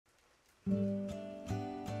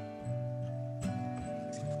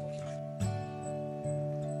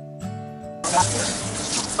Hello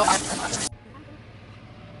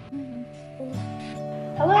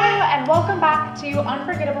and welcome back to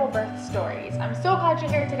Unforgettable Birth Stories. I'm so glad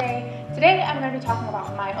you're here today. Today I'm going to be talking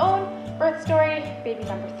about my own birth story, baby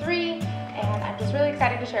number 3, and I'm just really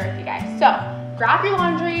excited to share with you guys. So grab your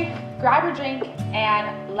laundry, grab your drink,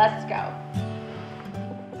 and let's go.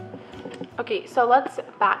 Okay, so let's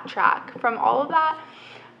backtrack. From all of that,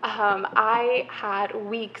 I had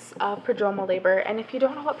weeks of prodromal labor, and if you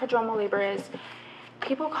don't know what prodromal labor is,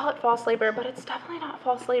 people call it false labor, but it's definitely not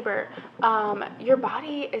false labor. Your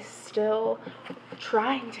body is still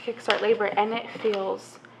trying to kickstart labor, and it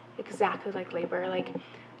feels exactly like labor. Like,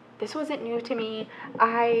 this wasn't new to me.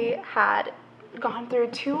 I had gone through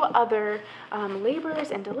 2 other labors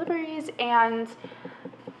and deliveries, and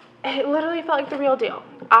it literally felt like the real deal.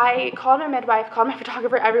 I called my midwife, called my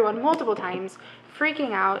photographer, everyone multiple times,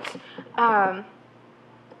 freaking out,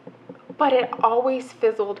 but it always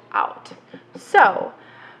fizzled out. So,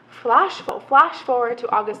 flash forward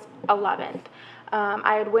to August 11th.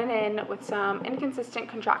 I had went in with some inconsistent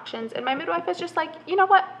contractions, and my midwife was just like, you know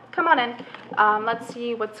what, come on in, let's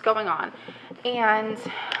see what's going on. And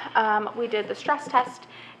we did the stress test,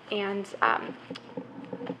 and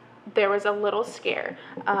there was a little scare.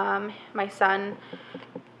 My son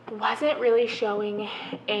wasn't really showing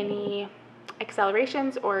any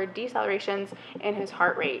accelerations or decelerations in his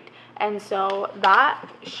heart rate, and so that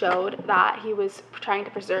showed that he was trying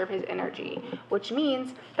to preserve his energy, which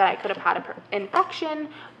means that I could have had an infection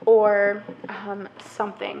or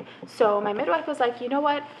something. So my midwife was like, you know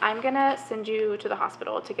what, I'm gonna send you to the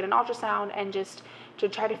hospital to get an ultrasound and just to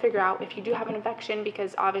try to figure out if you do have an infection,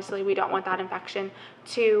 because obviously we don't want that infection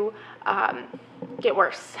to get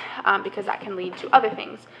worse, because that can lead to other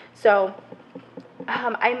things. So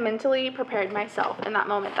I mentally prepared myself in that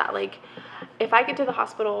moment that, like, if I get to the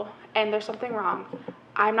hospital and there's something wrong,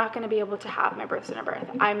 I'm not going to be able to have my birth center birth.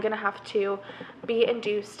 I'm going to have to be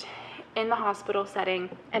induced in the hospital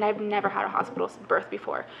setting, and I've never had a hospital birth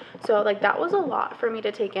before. So, like, that was a lot for me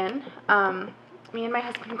to take in. Me and my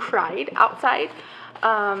husband cried outside.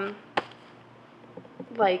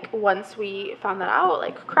 Like, once we found that out,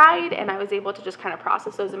 like, cried, and I was able to just kind of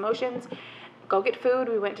process those emotions. Go get food.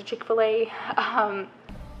 We went to Chick-fil-A.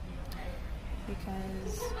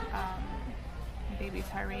 Because baby's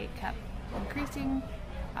heart rate kept increasing.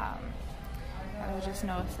 There was just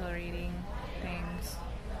no accelerating things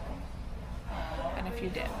and a few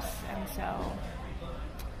dips. And so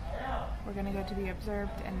we're going to go to be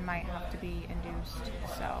observed and might have to be induced.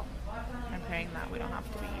 So I'm praying that we don't have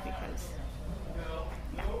to be, because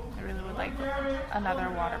yeah, I really would like another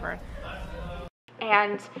water birth.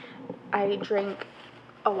 And I drink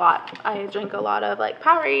a lot. I drink a lot of, like,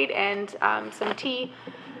 Powerade and some tea.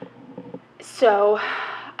 So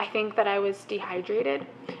I think that I was dehydrated,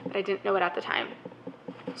 but I didn't know it at the time.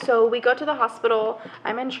 So we go to the hospital.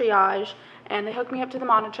 I'm in triage, and they hook me up to the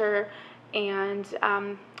monitor, and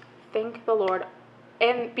thank the Lord.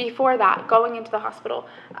 And before that, going into the hospital,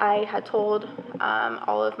 I had told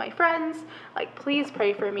all of my friends, like, please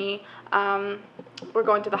pray for me. We're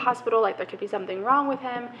going to the hospital, like, there could be something wrong with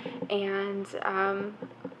him, and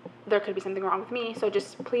there could be something wrong with me, so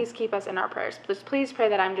just please keep us in our prayers. Just please pray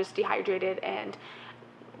that I'm just dehydrated, and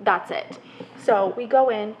that's it. So we go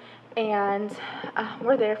in, and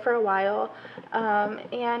we're there for a while,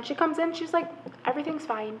 and she comes in, she's like, everything's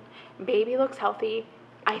fine, baby looks healthy,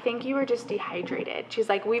 I think you were just dehydrated. She's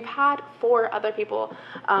like, we've had 4 other people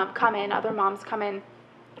come in, other moms come in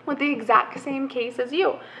with the exact same case as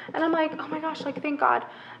you. And I'm like, oh my gosh, like, thank God.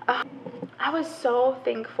 I was so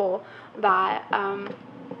thankful that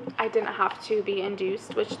I didn't have to be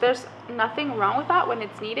induced, which there's nothing wrong with that when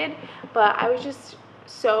it's needed, but I was just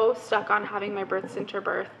so stuck on having my birth center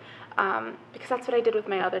birth, because that's what I did with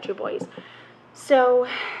my other 2 boys. So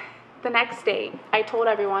the next day, I told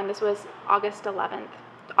everyone, this was August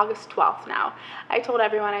 12th now. I told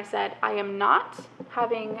everyone, I said, I am not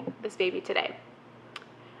having this baby today.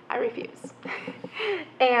 I refuse.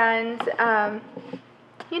 And,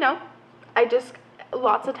 you know,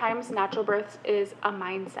 lots of times natural birth is a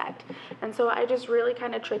mindset. And so I just really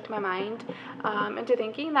kind of tricked my mind into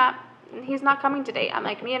thinking that he's not coming today. I'm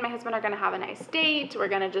like, me and my husband are going to have a nice date. We're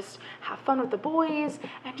going to just have fun with the boys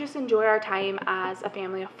and just enjoy our time as a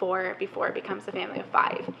family of 4 before it becomes a family of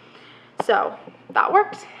 5. So that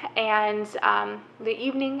worked, and the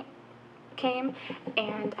evening came,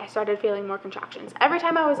 and I started feeling more contractions. Every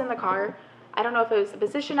time I was in the car, I don't know if it was the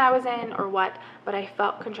position I was in or what, but I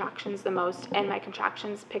felt contractions the most, and my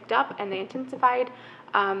contractions picked up and they intensified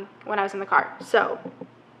when I was in the car. So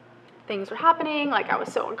things were happening. Like, I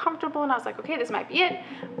was so uncomfortable, and I was like, okay, this might be it.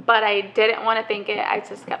 But I didn't want to think it. I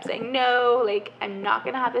just kept saying, no, like, I'm not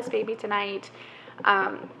going to have this baby tonight.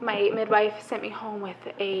 My midwife sent me home with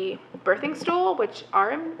a birthing stool, which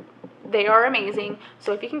they are amazing.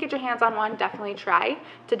 So if you can get your hands on one, definitely try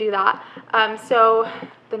to do that. So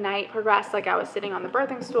the night progressed. Like, I was sitting on the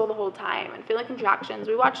birthing stool the whole time and feeling contractions.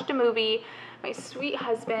 We watched a movie. My sweet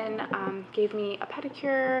husband gave me a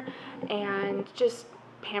pedicure and just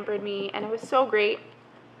pampered me, and it was so great.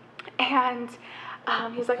 And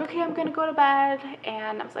he's like, okay, I'm gonna go to bed.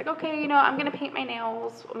 And I was like, okay, I'm gonna paint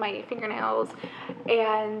my fingernails.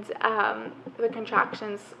 And the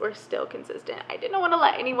contractions were still consistent. I didn't want to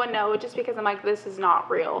let anyone know, just because I'm like, this is not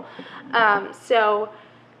real. So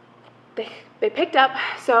they picked up.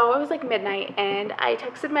 So it was like midnight, and I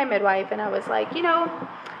texted my midwife, and I was like,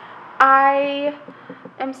 I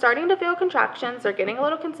am starting to feel contractions. They're getting a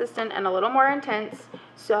little consistent and a little more intense.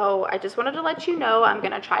 So I just wanted to let you know I'm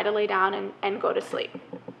going to try to lay down and go to sleep.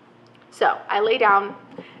 So I lay down.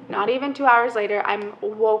 Not even 2 hours later, I'm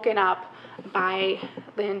woken up by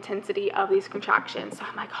the intensity of these contractions. So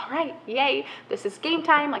I'm like, all right, yay, this is game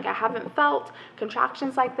time. Like, I haven't felt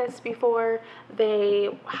contractions like this before. They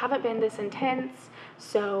haven't been this intense.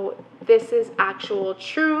 So this is actual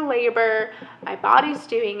true labor. My body's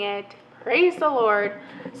doing it. Praise the Lord.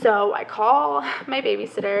 So I call my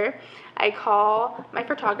babysitter, I call my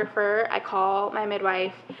photographer, I call my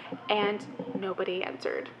midwife, and nobody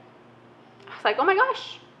answered. I was like, oh my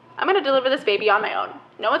gosh, I'm going to deliver this baby on my own.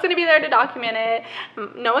 No one's going to be there to document it.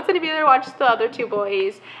 No one's going to be there to watch the other two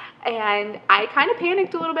boys. And I kind of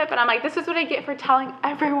panicked a little bit, but I'm like, this is what I get for telling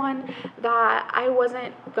everyone that I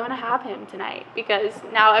wasn't going to have him tonight. Because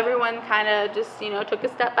now everyone kind of just, took a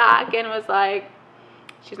step back and was like,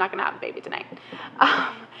 she's not going to have a baby tonight.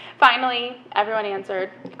 Finally, everyone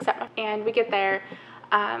answered, and we get there,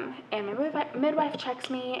 and my midwife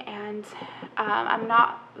checks me, and I'm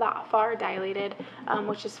not that far dilated,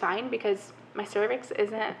 which is fine because my cervix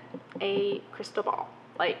isn't a crystal ball.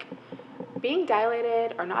 Like, being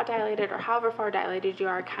dilated or not dilated or however far dilated you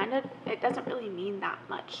are, it doesn't really mean that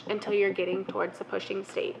much until you're getting towards the pushing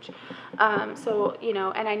stage. So,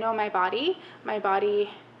 and I know my body,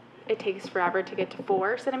 it takes forever to get to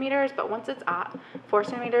 4 centimeters, but once it's at 4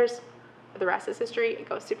 centimeters, the rest is history. It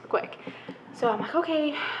goes super quick. So I'm like,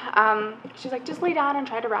 okay. She's like, just lay down and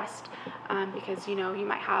try to rest, because, you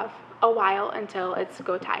might have a while until it's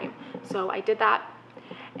go time. So I did that.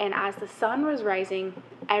 And as the sun was rising,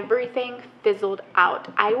 everything fizzled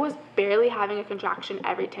out. I was barely having a contraction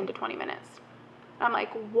every 10 to 20 minutes. I'm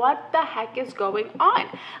like, what the heck is going on?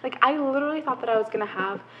 Like, I literally thought that I was going to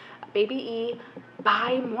have baby E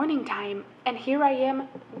by morning time, and here I am,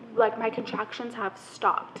 like, my contractions have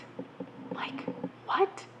stopped. Like,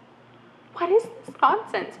 what is this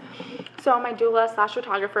nonsense? So my doula /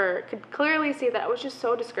 photographer could clearly see that I was just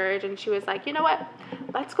so discouraged, and she was like, you know what,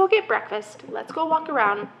 let's go get breakfast, let's go walk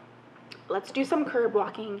around, let's do some curb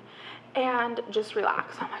walking, and just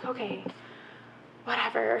relax. I'm like, okay,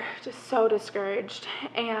 whatever, just so discouraged.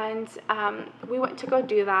 And we went to go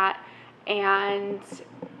do that, and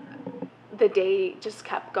the day just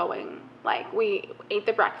kept going. Like, we ate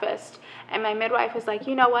the breakfast, and my midwife was like,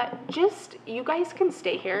 you know what, you guys can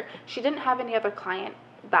stay here. She didn't have any other client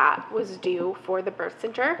that was due for the birth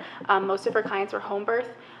center. Most of her clients were home birth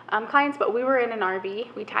clients, but we were in an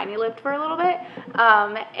RV. We tiny lived for a little bit,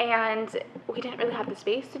 and we didn't really have the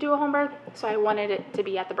space to do a home birth, so I wanted it to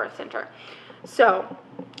be at the birth center. So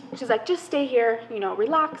she's like, just stay here,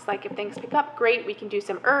 relax. Like, if things pick up, great. We can do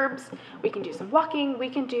some herbs. We can do some walking.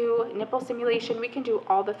 We can do nipple stimulation. We can do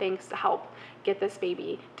all the things to help get this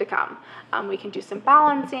baby to come. We can do some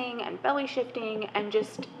balancing and belly shifting and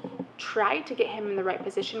just try to get him in the right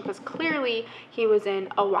position, because clearly he was in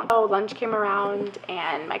a wonky. So lunch came around,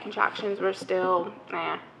 and my contractions were still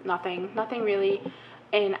nothing really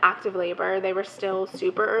in active labor. They were still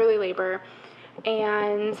super early labor,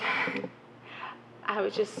 and I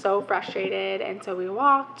was just so frustrated. And so we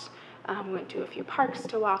walked. We went to a few parks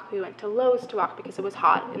to walk. We went to Lowe's to walk because it was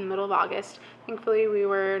hot in the middle of August. Thankfully, we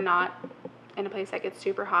were not in a place that gets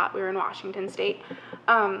super hot. We were in Washington State.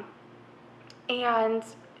 And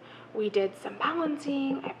we did some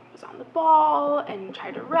balancing. I was on the ball and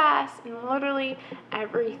tried to rest, and literally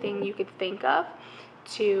everything you could think of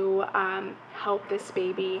to help this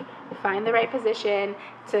baby find the right position,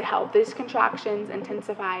 to help these contractions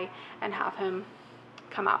intensify and have him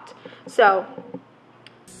come out. So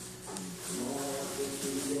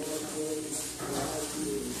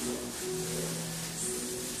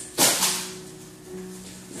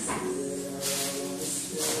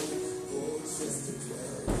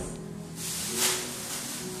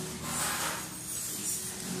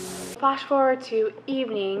flash forward to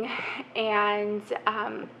evening, and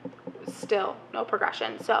still no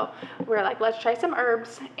progression. So we're like, let's try some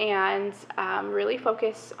herbs and really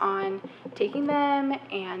focus on taking them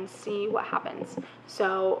and see what happens.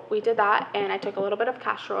 So we did that, and I took a little bit of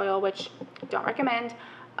castor oil, which don't recommend,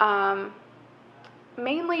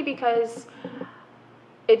 mainly because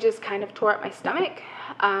it just kind of tore up my stomach.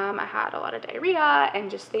 I had a lot of diarrhea and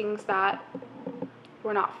just things that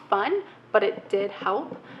were not fun, but it did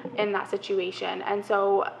help in that situation. And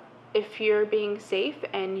so if you're being safe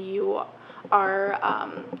and you are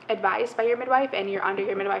advised by your midwife and you're under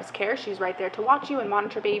your midwife's care, she's right there to watch you and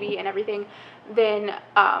monitor baby and everything, then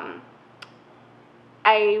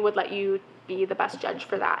I would let you be the best judge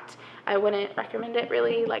for that. I wouldn't recommend it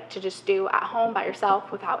really, like, to just do at home by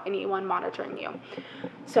yourself without anyone monitoring you.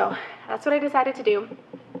 So that's what I decided to do.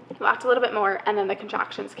 Walked a little bit more, and then the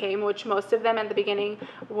contractions came, which most of them at the beginning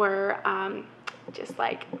were just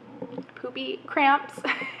like poopy cramps.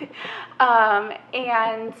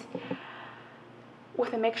 And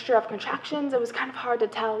with a mixture of contractions, it was kind of hard to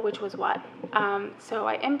tell which was what. So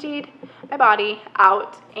I emptied my body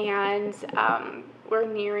out, and we're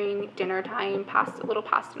nearing dinner time, a little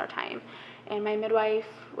past dinner time. And my midwife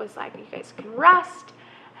was like, you guys can rest.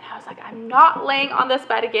 And I was like, I'm not laying on this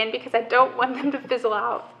bed again because I don't want them to fizzle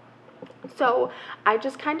out. So I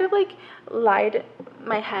just kind of like lied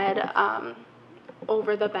my head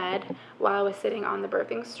over the bed while I was sitting on the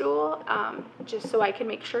birthing stool, just so I could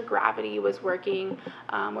make sure gravity was working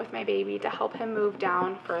with my baby to help him move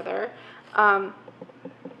down further.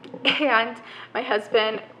 And my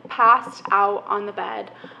husband passed out on the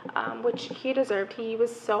bed, which he deserved. He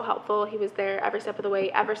was so helpful. He was there every step of the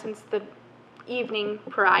way ever since the evening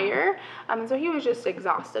prior. So he was just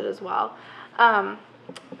exhausted as well.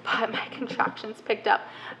 But my contractions picked up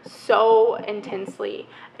so intensely,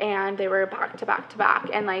 and they were back to back to back.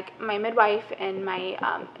 And like my midwife and my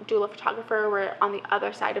doula photographer were on the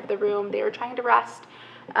other side of the room. They were trying to rest.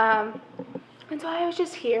 And so I was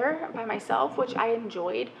just here by myself, which I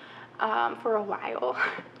enjoyed for a while.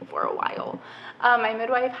 My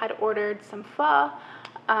midwife had ordered some pho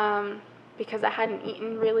because I hadn't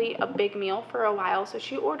eaten really a big meal for a while. So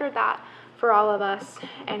she ordered that for all of us,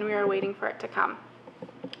 and we were waiting for it to come.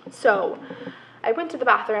 So I went to the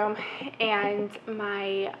bathroom, and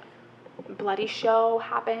my bloody show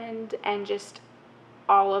happened, and just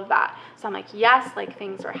all of that. So I'm like, yes, like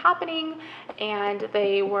things are happening, and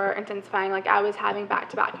they were intensifying. Like I was having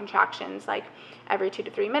back-to-back contractions, like every 2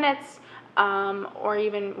 to 3 minutes, or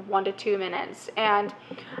even 1 to 2 minutes. And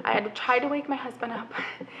I had tried to wake my husband up,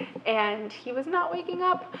 and he was not waking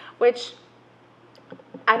up, which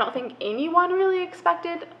I don't think anyone really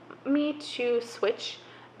expected me to switch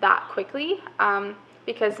that quickly,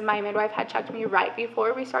 because my midwife had checked me right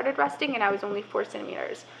before we started resting, and I was only 4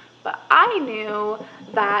 centimeters. But I knew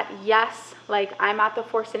that, yes, like I'm at the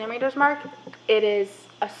 4 centimeters mark. It is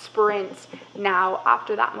a sprint now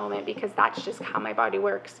after that moment, because that's just how my body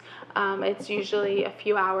works. It's usually a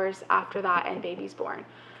few hours after that and baby's born.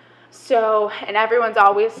 So, and everyone's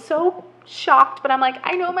always so shocked, but I'm like,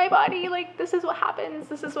 I know my body, like this is what happens.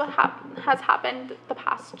 This is what has happened the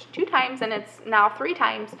past 2 times, and it's now 3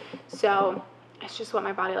 times. So it's just what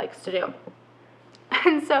my body likes to do.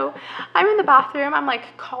 And so I'm in the bathroom, I'm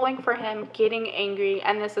like calling for him, getting angry.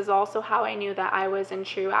 And this is also how I knew that I was in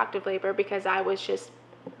true active labor, because I was just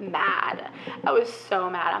mad. I was so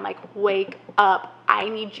mad. I'm like, wake up. I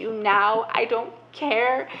need you now. I don't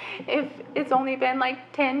care if it's only been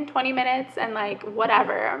like 10, 20 minutes and like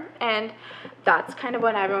whatever. And that's kind of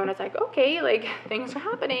when everyone was like, okay, like things are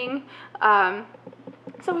happening.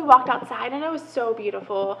 So we walked outside, and it was so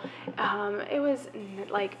beautiful. It was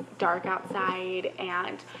like dark outside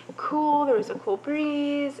and cool. There was a cool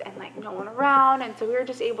breeze and like no one around. And so we were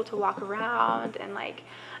just able to walk around, and like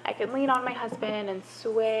I could lean on my husband and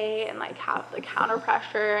sway and like have the counter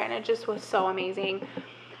pressure. And it just was so amazing.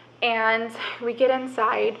 And we get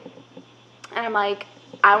inside, and I'm like,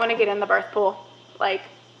 I want to get in the birth pool. Like,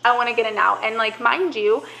 I want to get in now. And like, mind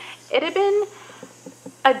you, it had been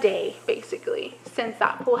a day basically since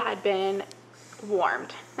that pool had been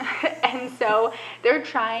warmed. And so they're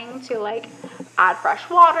trying to like add fresh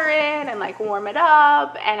water in and like warm it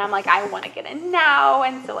up, and I'm like, I want to get in now.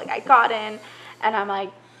 And so like I got in, and I'm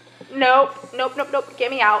like, nope,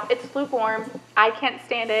 get me out. It's lukewarm. I can't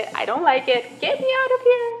stand it. I don't like it. Get me out of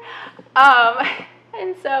here.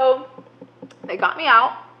 And so they got me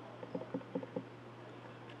out,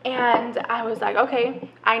 and I was like, okay,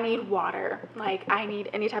 I need water. Like, I need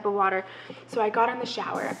any type of water. So I got in the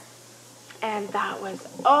shower, and that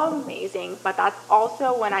was amazing. But that's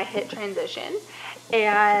also when I hit transition.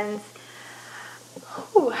 And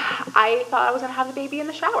Ooh, I thought I was gonna have the baby in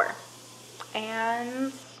the shower,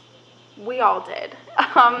 and we all did.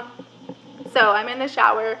 So I'm in the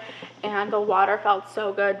shower, and the water felt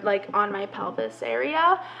so good, like on my pelvis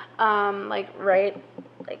area, like right,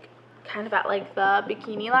 like kind of at like the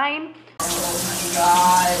bikini line. Oh my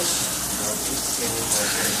gosh.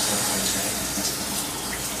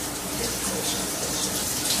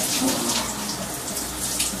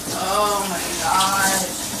 Oh my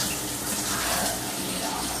gosh.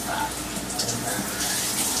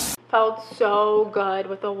 Felt so good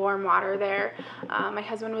with the warm water there. My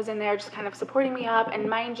husband was in there just kind of supporting me up, and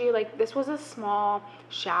mind you, like, this was a small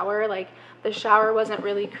shower. Like, the shower wasn't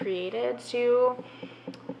really created to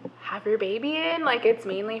have your baby in. Like, it's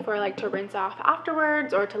mainly for like to rinse off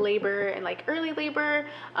afterwards or to labor and like early labor,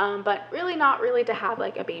 but really not really to have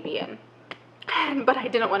like a baby in. But I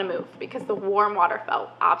didn't want to move because the warm water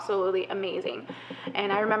felt absolutely amazing.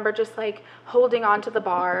 And I remember just like holding on to the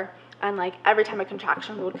bar, and like every time a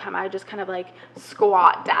contraction would come, I would just kind of like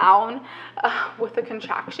squat down with the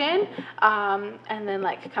contraction, and then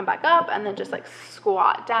like come back up and then just like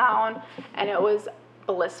squat down. And it was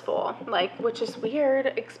blissful, like, which is weird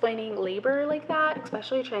explaining labor like that,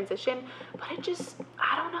 especially transition, but it just,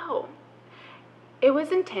 I don't know. It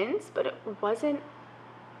was intense, but it wasn't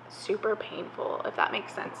super painful, if that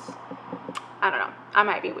makes sense. I don't know. I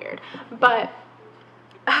might be weird. But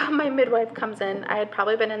my midwife comes in. I had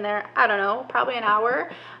probably been in there, I don't know, probably an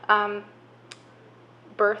hour.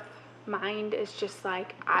 Birth mind is just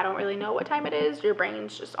like, I don't really know what time it is. Your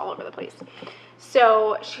brain's just all over the place.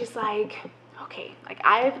 So she's like, okay, like,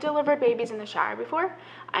 I've delivered babies in the shower before.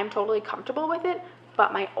 I'm totally comfortable with it.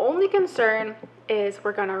 But my only concern is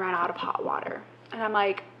we're going to run out of hot water. And I'm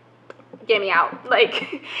like, get me out.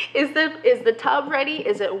 Like, is the tub ready?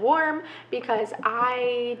 Is it warm? Because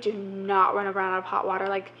I do not want to run out of hot water.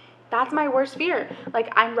 Like, that's my worst fear.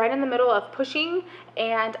 Like, I'm right in the middle of pushing,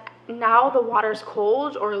 and now the water's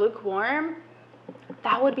cold or lukewarm.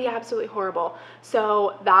 That would be absolutely horrible.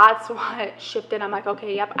 So that's what shifted. I'm like,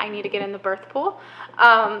 okay, yep, I need to get in the birth pool.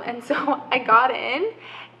 And so I got in,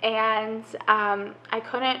 and I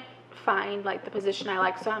couldn't find like the position I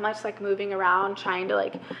like, so I'm just like moving around trying to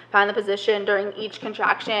like find the position during each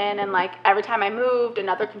contraction, and like every time I moved,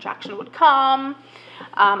 another contraction would come.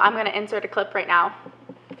 I'm gonna insert a clip right now.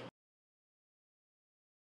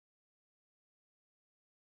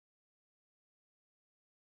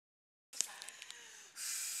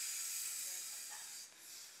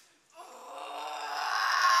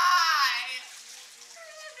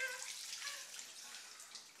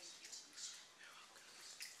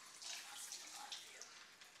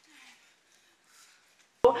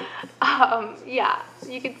 Yeah,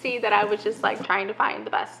 you could see that I was just like trying to find the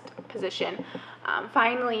best position.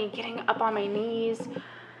 Finally getting up on my knees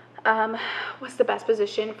was the best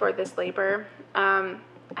position for this labor.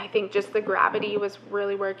 I think just the gravity was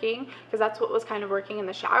really working, because that's what was kind of working in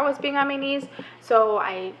the shower, was being on my knees. So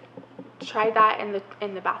I tried that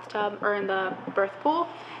in the bathtub, or in the birth pool,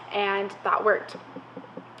 and that worked.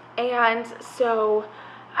 And so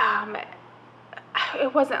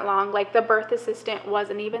it wasn't long. Like, the birth assistant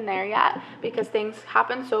wasn't even there yet, because things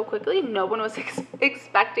happened so quickly. No one was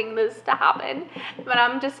expecting this to happen. But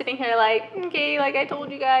I'm just sitting here like, okay, like I told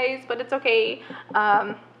you guys, but it's okay.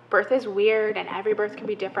 Birth is weird, and every birth can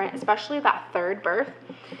be different, especially that third birth.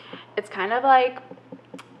 It's kind of like,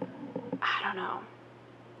 I don't know.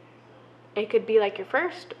 It could be like your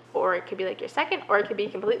first, or it could be like your second, or it could be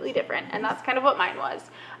completely different. And that's kind of what mine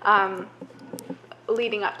was.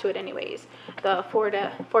 Leading up to it anyways. The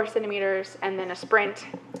 4 centimeters and then a sprint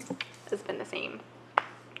has been the same.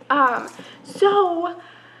 So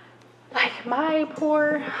like, my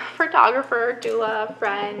poor photographer, doula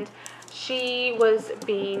friend, she was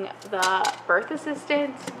being the birth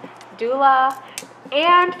assistant, doula,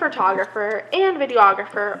 and photographer and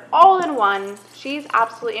videographer all in one. She's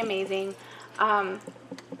absolutely amazing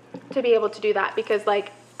to be able to do that, because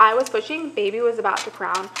like, I was pushing, baby was about to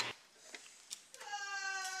crown.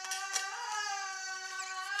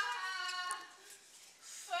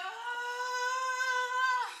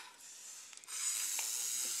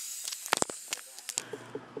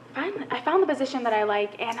 I found the position that I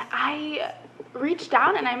like, and I reached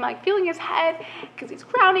down, and I'm like feeling his head because he's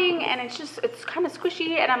crowning, and it's kind of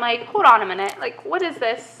squishy, and I'm like, hold on a minute, like, what is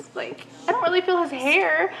this? Like, I don't really feel his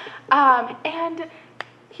hair, and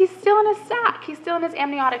he's still in his sac. He's still in his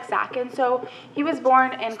amniotic sac. And so he was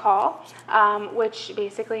born in call, which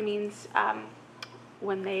basically means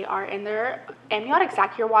when they are in their amniotic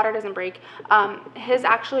sac, your water doesn't break. His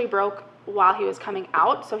actually broke while he was coming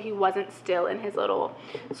out, so he wasn't still in his little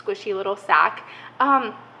squishy little sac.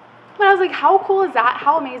 But I was like, how cool is that?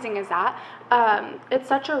 How amazing is that? It's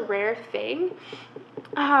such a rare thing.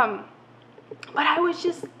 But I was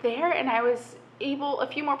just there, and I was able, a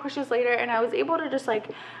few more pushes later, and I was able to just like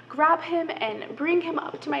grab him and bring him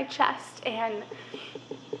up to my chest, and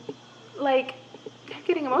like I'm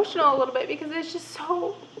getting emotional a little bit because it's just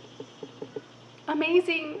so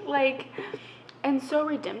amazing, like, and so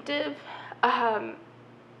redemptive,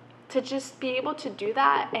 to just be able to do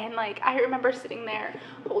that. And like I remember sitting there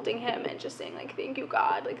holding him and just saying like, thank you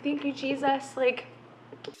God, like thank you Jesus, like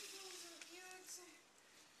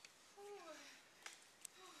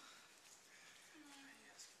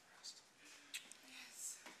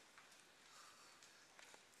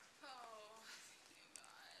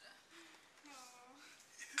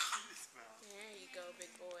there you go,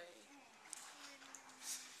 big boy.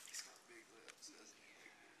 He's got big lips, doesn't he?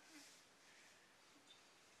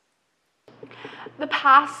 the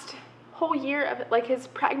past whole year of like his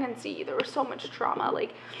pregnancy, there was so much trauma.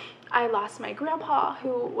 Like I lost my grandpa,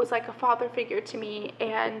 who was like a father figure to me,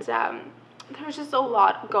 and there was just a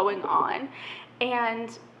lot going on.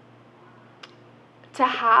 And to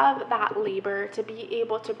have that labor, to be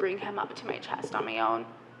able to bring him up to my chest on my own,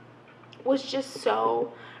 was just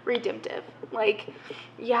so redemptive. Like,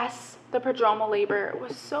 yes, the prodromal labor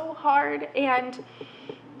was so hard, and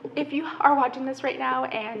if you are watching this right now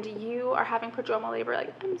and you are having prodromal labor,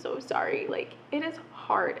 like, I'm so sorry. Like, it is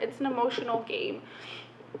hard. It's an emotional game.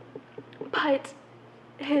 But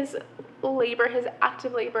his labor, his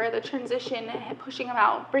active labor, the transition, pushing him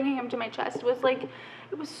out, bringing him to my chest was like,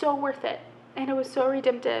 it was so worth it. And it was so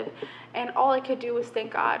redemptive. And all I could do was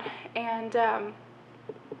thank God. And,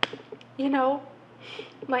 you know,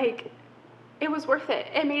 like, it was worth it.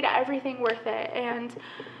 It made everything worth it. And,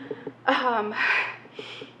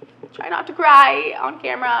 try not to cry on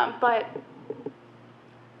camera, but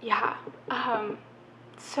yeah.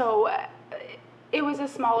 So it was a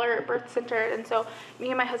smaller birth center, and so me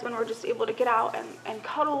and my husband were just able to get out and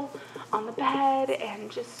cuddle on the bed and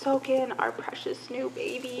just soak in our precious new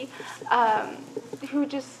baby, who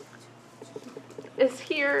just is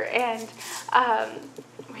here. And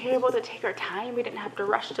we were able to take our time. We didn't have to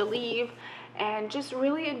rush to leave, and just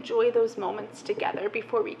really enjoy those moments together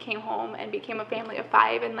before we came home and became a family of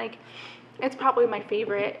 5. And like, it's probably my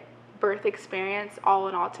favorite birth experience all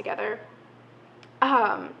in all together.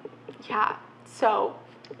 Yeah, so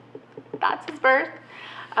that's his birth.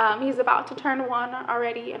 He's about to turn 1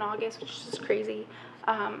 already in August, which is just crazy.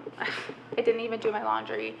 I didn't even do my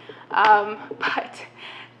laundry. But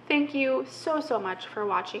thank you so much for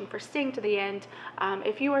watching, for staying to the end.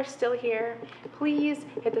 If you are still here, please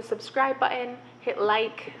hit the subscribe button, hit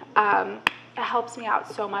like. It helps me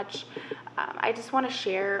out so much. I just want to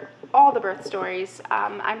share all the birth stories.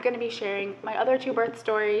 I'm going to be sharing my other 2 birth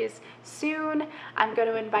stories soon. I'm going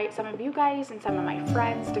to invite some of you guys and some of my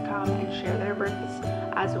friends to come and share their births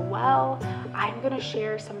as well. I'm going to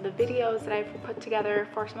share some of the videos that I've put together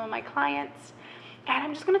for some of my clients. And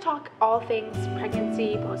I'm just going to talk all things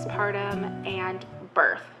pregnancy, postpartum, and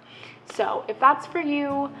birth. So if that's for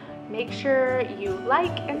you, make sure you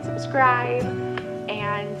like and subscribe.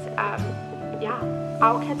 And yeah,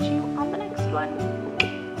 I'll catch you on the next one.